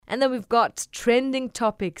And then we've got trending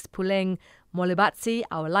topics. Puleng Molebatsi,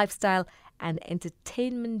 our lifestyle and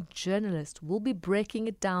entertainment journalist, will be breaking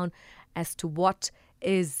it down as to what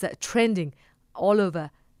is trending all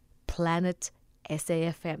over planet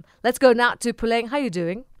SAFM. Let's go now to Puleng. How are you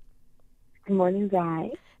doing? Good morning,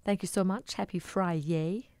 Zai. Thank you so much. Happy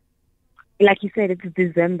Friday. Like you said, it's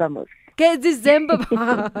December most. Okay, December.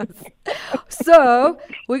 So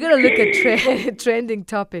we're going to look at trending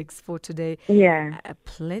topics for today. Yeah.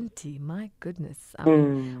 Plenty. My goodness. I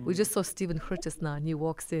mean, we just saw Stephen Curtis now, and he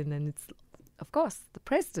walks in, and it's, of course, the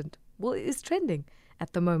president. Well, it is trending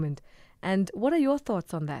at the moment. And what are your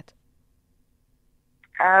thoughts on that?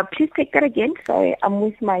 Please take that again. Sorry, I'm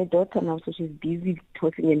with my daughter now, so she's busy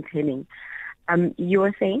tossing and turning. You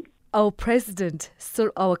were saying? Our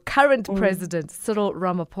current president, Cyril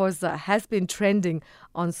Ramaphosa, has been trending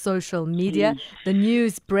on social media. The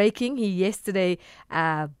news breaking, he yesterday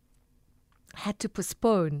had to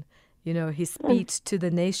postpone, his speech to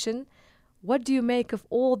the nation. What do you make of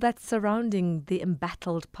all that surrounding the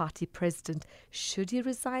embattled party president? Should he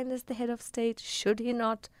resign as the head of state? Should he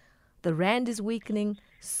not? The rand is weakening.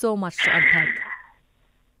 So much to unpack.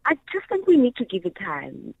 I just think we need to give it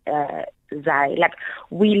time, Zai. Like,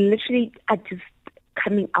 we literally are just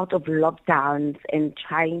coming out of lockdowns and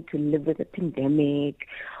trying to live with a pandemic,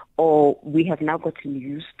 or we have now gotten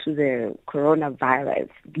used to the coronavirus,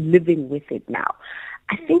 living with it now.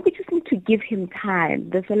 I think we just need to give him time.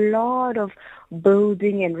 There's a lot of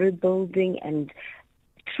building and rebuilding, and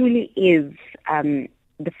truly is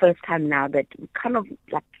the first time now that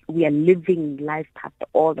we are living life after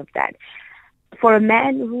all of that. For a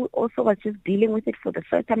man who also was just dealing with it for the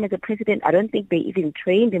first time as a president, I don't think they even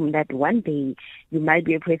trained him that one day you might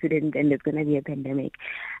be a president and there's going to be a pandemic.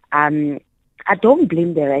 I don't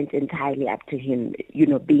blame the rent entirely up to him,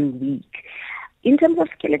 being weak. In terms of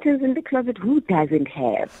skeletons in the closet, who doesn't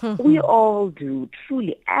have? We all do,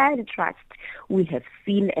 truly, and trust. We have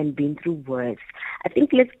seen and been through worse. I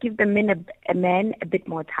think let's give the man a bit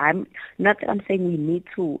more time. Not that I'm saying we need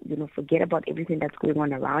to, forget about everything that's going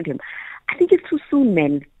on around him. I think it's too soon,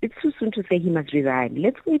 man. It's too soon to say he must resign.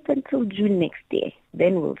 Let's wait until June next year.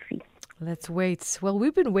 Then we'll see. Let's wait. Well,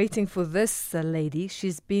 we've been waiting for this lady.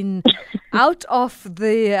 She's been out of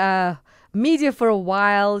the media for a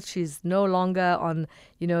while. She's no longer on,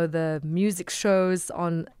 the music shows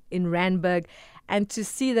in Randburg. And to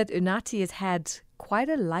see that Unati has had quite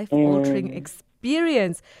a life-altering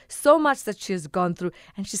experience, so much that she has gone through,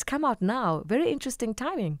 and she's come out now. Very interesting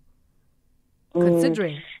timing,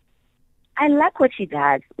 considering. I like what she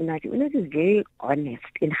does. Unati is very honest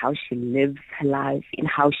in how she lives her life, in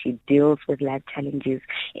how she deals with life challenges,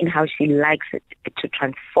 in how she likes it to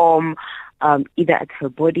transform either at her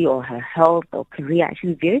body or her health or career.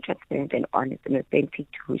 She's very transparent and honest and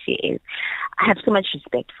authentic to who she is. I have so much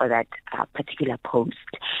respect for that particular post.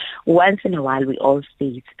 Once in a while, we all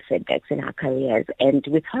face setbacks in our careers. And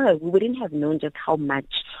with her, we wouldn't have known just how much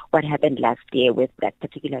what happened last year with that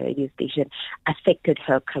particular radio station affected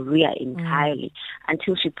her career entirely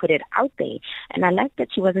until she put it out there. And I like that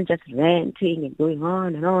she wasn't just ranting and going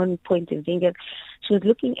on and on, pointing fingers. She was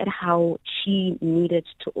looking at how she needed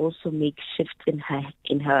to also make shifts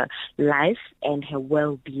in her life and her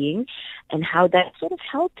well-being, and how that sort of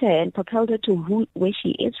helped her and propelled her to where she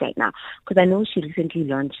is right now. Because I know she recently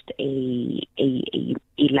launched a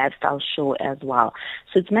lifestyle show as well.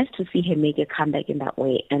 So it's nice to see her make a comeback in that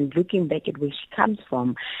way, and looking back at where she comes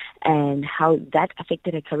from and how that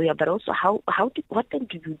affected her career, but also what then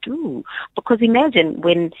do you do? Because imagine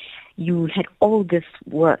when you had all this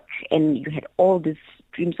work and you had all these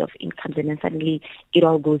streams of incomes, and then suddenly it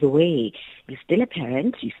all goes away. You're still a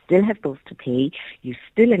parent, you still have bills to pay, you're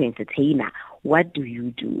still an entertainer. What do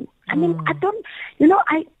you do? I mean, I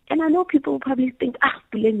know people will probably think,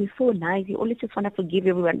 Puleng is so nice, you always just want to forgive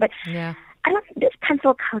everyone. But I love this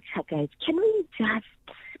cancel culture, guys. Can we just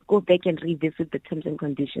go back and revisit the terms and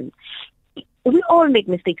conditions? We all make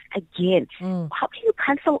mistakes again. How can you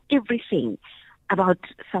cancel everything about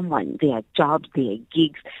someone, their jobs, their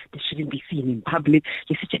gigs? They shouldn't be seen in public.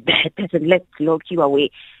 You're such a bad person. Let's lock you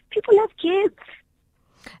away. People have kids.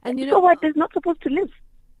 And so what? They're not supposed to live.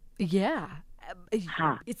 Yeah.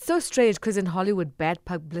 It's so strange because in Hollywood, bad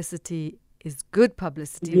publicity is good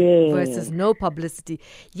publicity versus no publicity.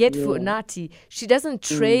 Yet for Unati, she doesn't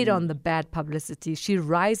trade on the bad publicity. She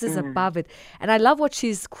rises above it. And I love what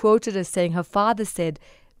she's quoted as saying. Her father said,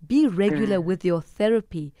 be regular with your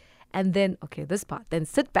therapy. And then, this part, then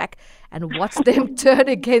sit back and watch them turn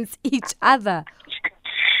against each other.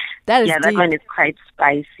 That is that deep. one is quite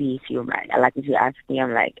spicy, if you mind. Like if you ask me,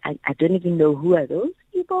 I'm like, I don't even know who are those.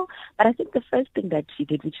 people. But I think the first thing that she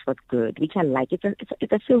did, which was good, which I like,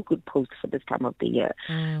 it's a feel-good post for this time of the year.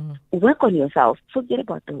 Work on yourself. Forget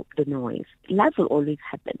about the noise. Life will always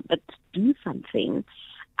happen, but do something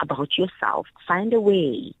about yourself. Find a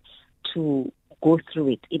way to go through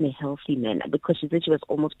it in a healthy manner, because she said she was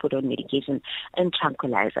almost put on medication and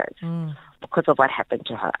tranquilizers because of what happened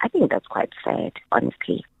to her. I think that's quite sad,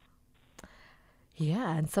 honestly.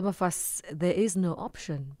 Yeah, and some of us, there is no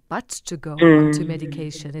option but to go onto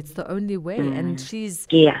medication. It's the only way. And she's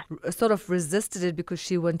sort of resisted it because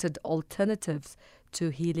she wanted alternatives to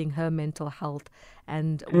healing her mental health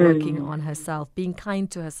and working on herself, being kind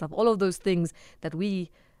to herself, all of those things that we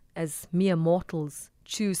as mere mortals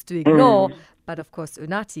choose to ignore. But of course,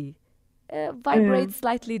 Unathi vibrates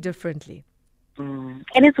slightly differently. And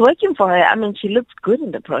it's working for her. I mean, she looks good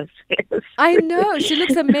in the process. I know. She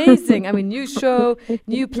looks amazing. I mean, new show,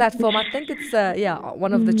 new platform. I think it's,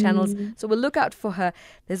 one of the channels. So we'll look out for her.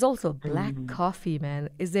 There's also black coffee, man.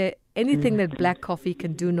 Is there anything that black coffee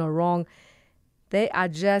can do no wrong? They are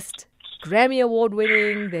just Grammy Award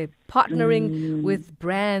winning. They're partnering with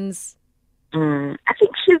brands. I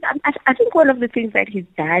think one of the things that he's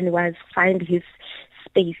done was find his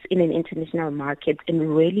space in an international market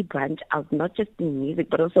and really branch out, not just in music,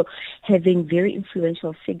 but also having very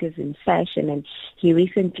influential figures in fashion. And he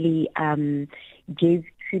recently gave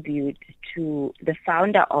tribute to the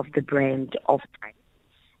founder of the brand of Time.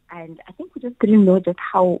 And I think we just didn't know just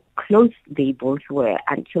how close they both were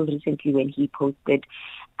until recently when he posted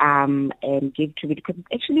and gave tribute, because it's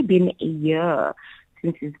actually been a year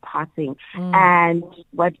since his passing. And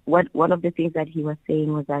what one of the things that he was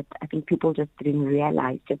saying was that I think people just didn't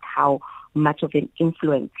realize just how much of an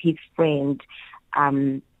influence his friend,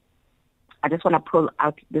 I just want to pull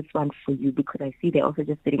out this one for you because I see they're also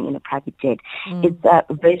just sitting in a private jet. It's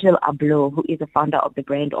Virgil Abloh, who is the founder of the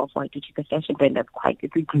brand Off-White, which is a fashion brand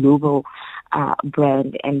it's a global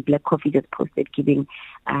brand. And Black Coffee just posted giving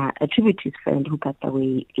a tribute to his friend who passed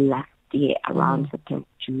away last year around September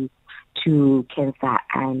to cancer.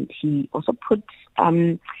 And he also put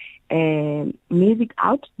music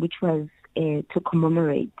out, which was to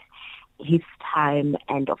commemorate his time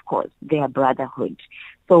and, of course, their brotherhood.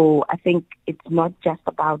 So I think it's not just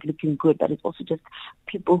about looking good, but it's also just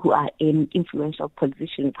people who are in influential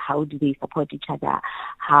positions. How do they support each other?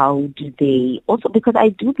 How do they also, because I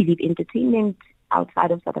do believe entertainment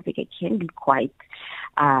outside of South Africa can be quite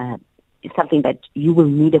something that you will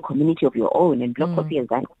need a community of your own. And Black Coffee has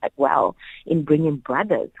done quite well in bringing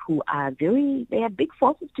brothers who are they are big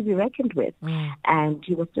forces to be reckoned with. And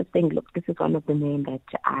he was just saying, look, this is one of the men that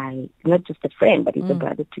not just a friend, but he's a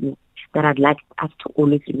brother to me, that I'd like us to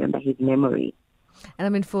always remember his memory. And I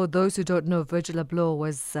mean, for those who don't know, Virgil Abloh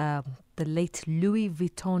was the late Louis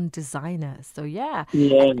Vuitton designer. So, yeah.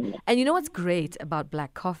 And you know what's great about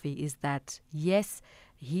Black Coffee is that, yes,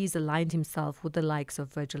 he's aligned himself with the likes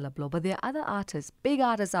of Virgil Abloh, but there are other artists, big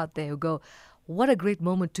artists out there who go, what a great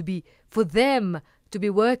moment for them to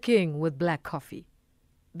be working with Black Coffee.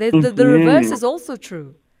 The reverse is also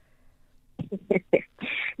true.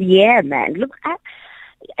 Yeah, man. Look, at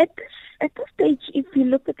this stage, if you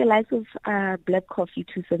look at the likes of Black Coffee,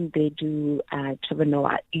 Tusen Bedu, Trevor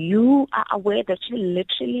Noah, you are aware that you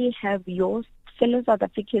literally have your fellow South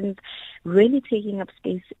Africans really taking up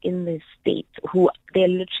space in the state, who they're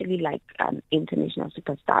literally like international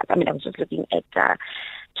superstars. I mean, I was just looking at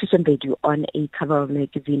Tusen Bedu on a cover of a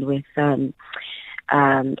magazine with Viola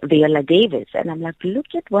Davis, and I'm like,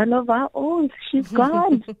 look at one of our own. She's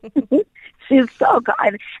gone. She's so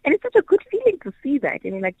gone. And it's such a good feeling to see that.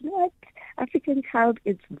 And you're like, you know what? African child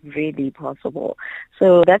is really possible.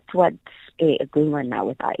 So that's what's going on now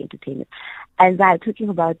with our entertainment. And talking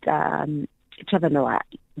about Trevor Noah,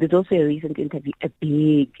 there's also a recent interview, a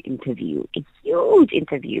big interview, a huge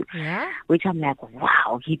interview, which I'm like,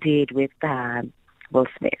 wow, he did with Will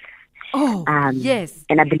Smith. Oh, yes.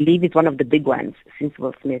 And I believe it's one of the big ones since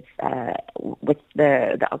Will Smith, with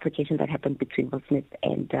the altercation that happened between Will Smith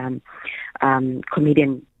and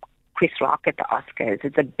comedian Chris Rock at the Oscars.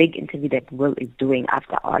 It's a big interview that Will is doing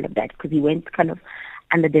after all of that, because he went kind of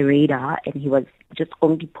under the radar and he was just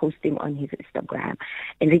only posting on his Instagram.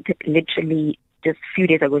 And literally just a few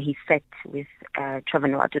days ago, he sat with Trevor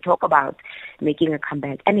Noah to talk about making a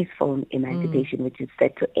comeback and his film Emancipation, which is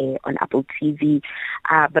set to air on Apple TV.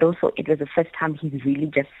 But also, it was the first time he's really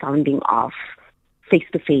just sounding off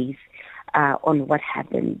face-to-face on what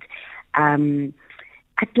happened.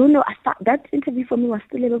 I don't know. I thought that interview for me was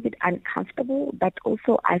still a little bit uncomfortable, but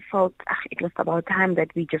also I felt it was about time that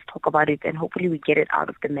we just talk about it and hopefully we get it out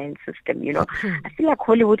of the main system. I feel like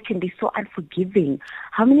Hollywood can be so unforgiving.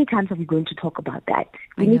 How many times are we going to talk about that?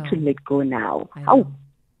 We need to let go now.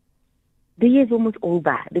 The year is almost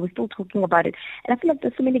over. They were still talking about it. And I feel like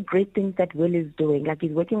there's so many great things that Will is doing. Like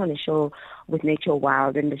he's working on a show with Nature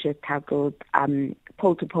Wild, and the show is titled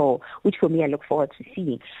Pole to Pole, which for me I look forward to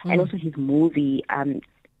seeing. And also his movie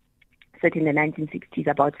set in the 1960s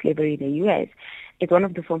about slavery in the U.S. It's one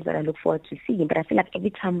of the films that I look forward to seeing. But I feel like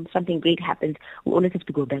every time something great happens, we always have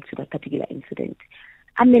to go back to that particular incident.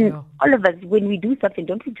 I mean, all of us, when we do something,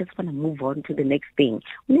 don't we just want to move on to the next thing?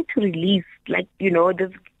 We need to release,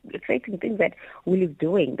 those exciting things that Will is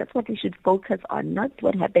doing. That's what we should focus on, not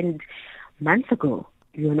what happened months ago.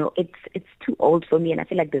 It's too old for me, and I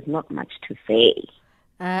feel like there's not much to say.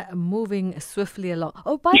 Moving swiftly along.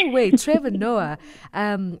 Oh, by the way, Trevor Noah,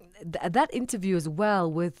 that interview as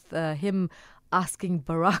well with him asking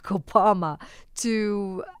Barack Obama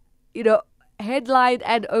to, headline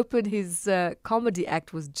and open his comedy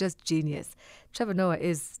act was just genius. Trevor Noah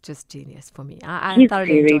is just genius for me. I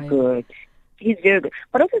thoroughly enjoy him. He's very good. He's very good.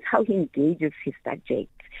 But also how he engages his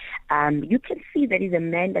subject. You can see that he's a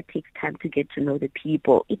man that takes time to get to know the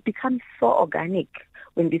people. It becomes so organic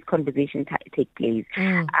when these conversations take place.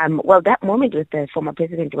 Well, that moment with the former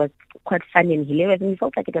president was quite funny and hilarious, and we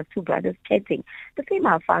felt like it was two brothers chatting. The same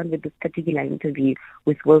I found with this particular interview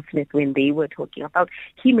with Will Smith when they were talking about,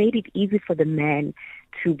 he made it easy for the man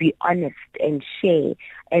to be honest and share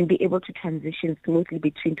and be able to transition smoothly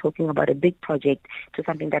between talking about a big project to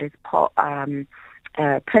something that is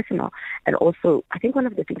personal. And also, I think one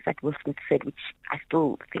of the things that Will Smith said, which I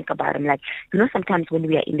still think about, I'm like, sometimes when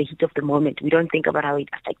we are in the heat of the moment, we don't think about how it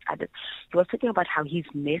affects others. He was talking about how his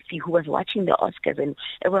nephew, who was watching the Oscars and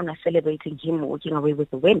everyone was celebrating him walking away with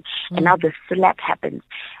the win, and now the slap happens.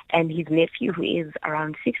 And his nephew, who is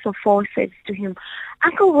around 6 or 4, says to him,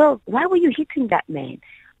 "Uncle Will, why were you hitting that man?"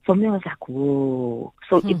 For me, I was like, whoa.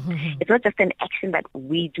 So it's not just an action that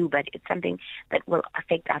we do, but it's something that will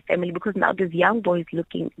affect our family, because now this young boy is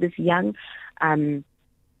looking at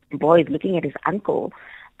his uncle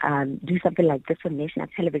do something like this on national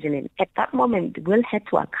television. And at that moment, Will had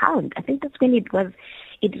to account. I think that's when it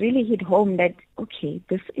really hit home that, okay,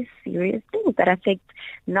 this is serious things that affect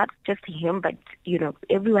not just him, but,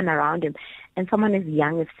 everyone around him. And someone as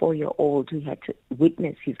young as 4-year-old who had to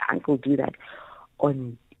witness his uncle do that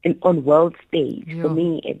on world stage. For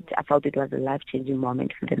me, I felt it was a life-changing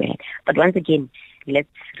moment for the man. But once again, let's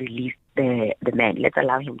release the man. Let's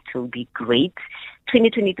allow him to be great.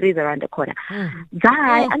 2023 is around the corner.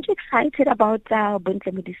 Guy, aren't you excited about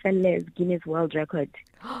Bontle Modisele's Guinness World Record?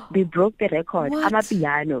 They broke the record. What? I'm a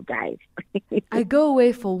piano, guys. I go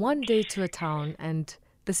away for one day to a town, and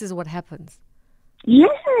this is what happens. Yeah.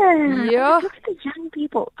 Look at the young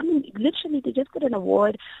people. I mean, literally, they just got an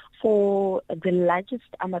award for the largest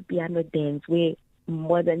Amapiano dance, where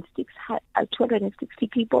more than 260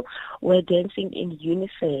 people were dancing in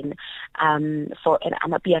unison for an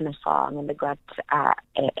Amapiano song, and they got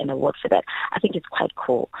an award for that. I think it's quite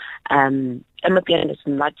cool. Amapiano is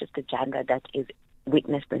not just a genre that is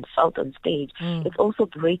witnessed and felt on stage. It's also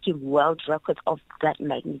breaking world records of that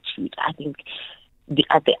magnitude. I think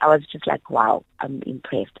I was just like, wow, I'm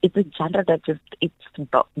impressed. It's a genre that it's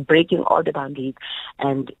breaking all the boundaries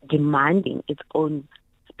and demanding its own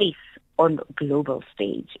space on global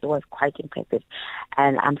stage. It was quite impressive.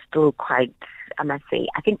 And I'm still quite, I must say,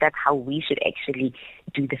 I think that's how we should actually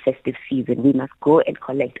do the festive season. We must go and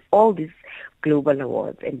collect all these global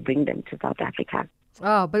awards and bring them to South Africa.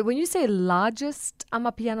 Oh, but when you say largest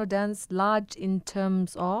Amapiano dance, large in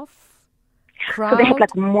terms of? Crowd? So they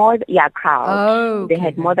had crowd. Oh, okay. They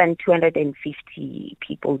had more than 250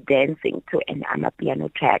 people dancing to an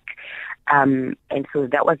Amapiano track. And so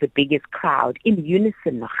that was the biggest crowd in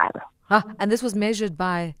unison. And this was measured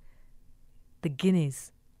by the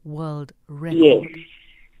Guinness World Record.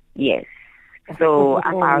 Yes. So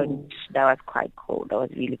I found that was quite cool. That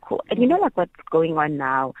was really cool. And what's going on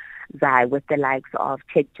now, Zai, with the likes of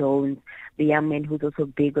Ted Jones, the young man who's also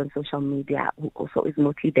big on social media, who also is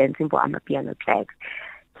mostly dancing for Amapiano tracks.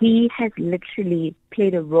 He has literally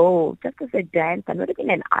played a role just as a dancer, not even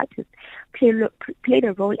an artist, played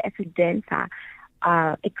a role as a dancer,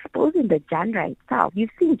 exposing the genre itself.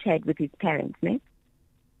 You've seen Chad with his parents, ne?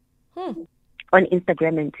 On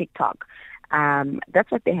Instagram and TikTok. That's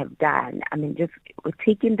what they have done. I mean, just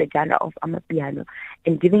taking the genre of Amapiano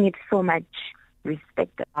and giving it so much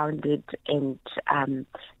respect around it and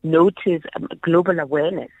notice global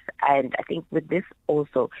awareness. And I think with this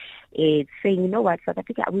also, it's saying, you know what, South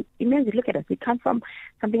Africa, imagine, look at us. We come from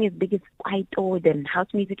something as big as Kwaito and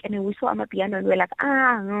house music, and then we saw Amapiano, and we're like,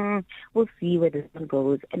 we'll see where this one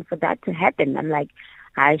goes. And for that to happen, I'm like,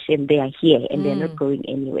 Hashem, they are here, and they're not going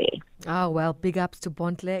anywhere. Oh, well, big ups to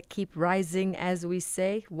Bontle. Keep rising, as we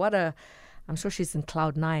say. I'm sure she's in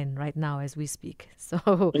cloud 9 right now as we speak.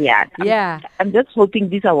 So yeah. I'm just hoping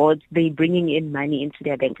these awards, they're bringing in money into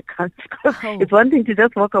their bank accounts. It's one thing to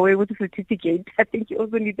just walk away with a certificate. I think you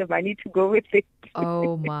also need the money to go with it.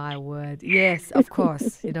 Oh my word! Yes, of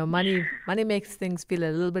course. Money makes things feel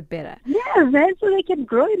a little bit better. Yeah, man, so they can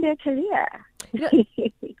grow in their career.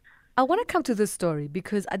 I want to come to this story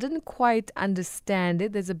because I didn't quite understand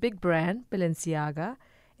it. There's a big brand, Balenciaga,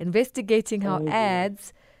 investigating how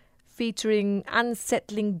ads featuring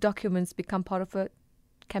unsettling documents become part of a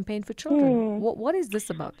campaign for children. What is this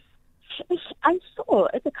about? I saw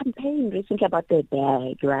it's a campaign recently about their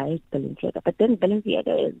bag, right, Balenciaga. But then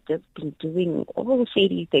Balenciaga has just been doing all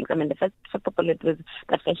shady things. I mean, the first of all, it was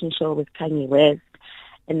that fashion show with Kanye West,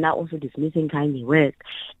 and now also dismissing Kanye West.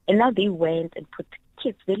 And now they went and put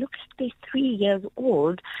kids, they look like they're 3 years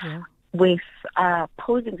old, with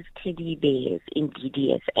posing as teddy bears in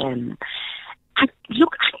BDSM. I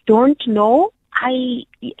don't know.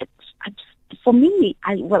 For me,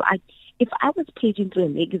 if I was paging through a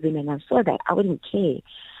magazine and I saw that, I wouldn't care.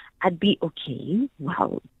 I'd be okay.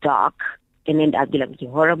 Wow, dark. And then I'd be like, okay,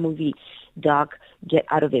 horror movie, dark, get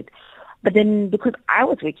out of it. But then because I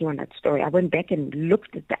was working on that story, I went back and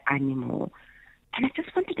looked at the animal. And I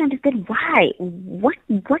just wanted to understand why. What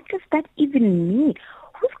does that even mean?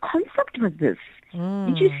 Whose concept was this?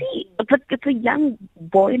 Did you see? But it's a young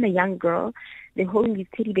boy and a young girl. They're holding these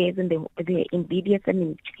teddy bears and they're in BDSM and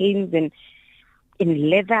in chains and in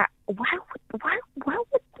leather. Why?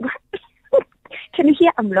 Can you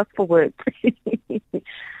hear? I'm lost for words.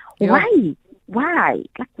 Why?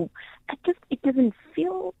 It doesn't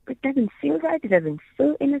feel right. It doesn't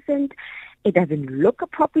feel innocent. It doesn't look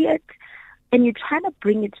appropriate. And you're trying to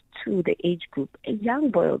bring it to the age group. A young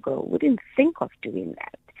boy or girl wouldn't think of doing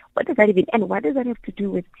that. What does that even, and what does that have to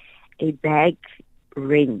do with a bag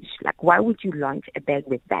range? Like, why would you launch a bag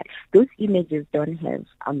with that? Those images don't have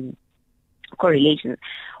correlations.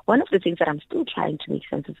 One of the things that I'm still trying to make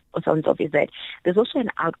sense of is that there's also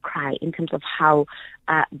an outcry in terms of how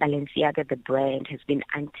Balenciaga, the brand, has been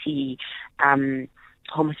anti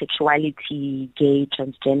homosexuality, gay,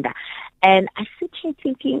 transgender. And I sit here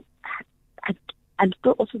thinking, I'm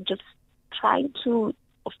still also just trying to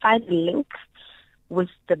find a link with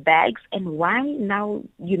the bags and why now,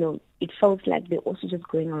 it feels like they're also just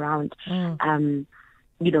going around,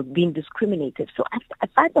 being discriminated. So I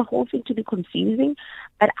find the whole thing to be confusing,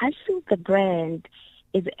 but I feel the brand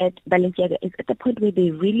Balenciaga is at the point where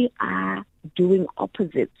they really are doing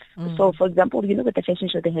opposites. So, for example, with the fashion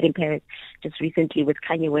show they had in Paris just recently with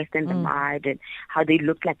Kanye West and the Mud, and how they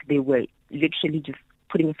looked like they were literally just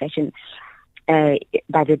putting a fashion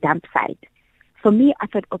by the dump site. For me, I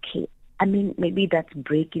thought, okay, I mean, maybe that's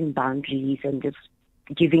breaking boundaries and just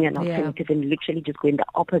giving an alternative and literally just going the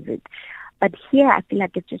opposite. But here, I feel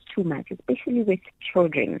like it's just too much, especially with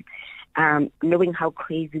children, knowing how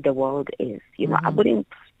crazy the world is.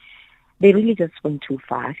 They really just went too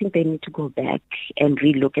far. I think they need to go back and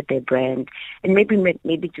relook at their brand and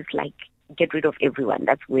maybe just like get rid of everyone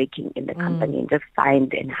that's working in the company and just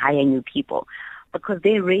find and hire new people. Because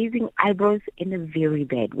they're raising eyebrows in a very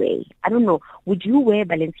bad way. I don't know. Would you wear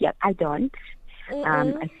Balenciaga? I don't.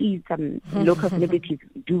 I see some local celebrities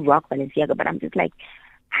do rock Balenciaga, but I'm just like,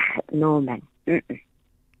 no, man. But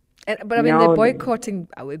I mean, they're boycotting.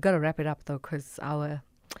 We've got to wrap it up, though, because our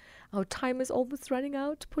time is almost running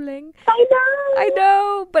out, Puleng. I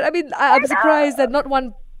know. But I mean, I'm surprised that not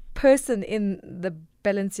one person in the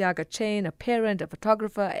Balenciaga chain, a parent, a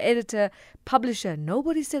photographer, editor, publisher,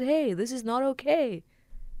 nobody said, hey, this is not okay.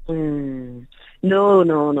 No.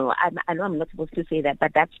 I know I'm not supposed to say that,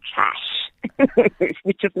 but that's trash.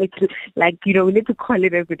 We just need to, we need to call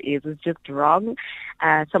it as it is. It's just wrong.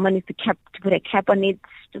 Someone needs to put a cap on it.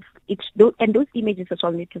 And those images as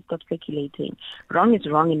well need to stop circulating. Wrong is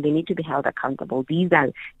wrong, and they need to be held accountable. These are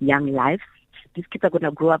young lives. These kids are going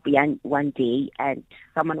to grow up young one day, and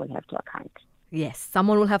someone will have to account. Yes,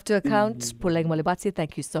 someone will have to account. Puleng Molebatsi,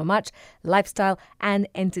 thank you so much. Lifestyle and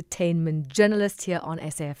entertainment journalist here on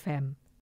SAFM.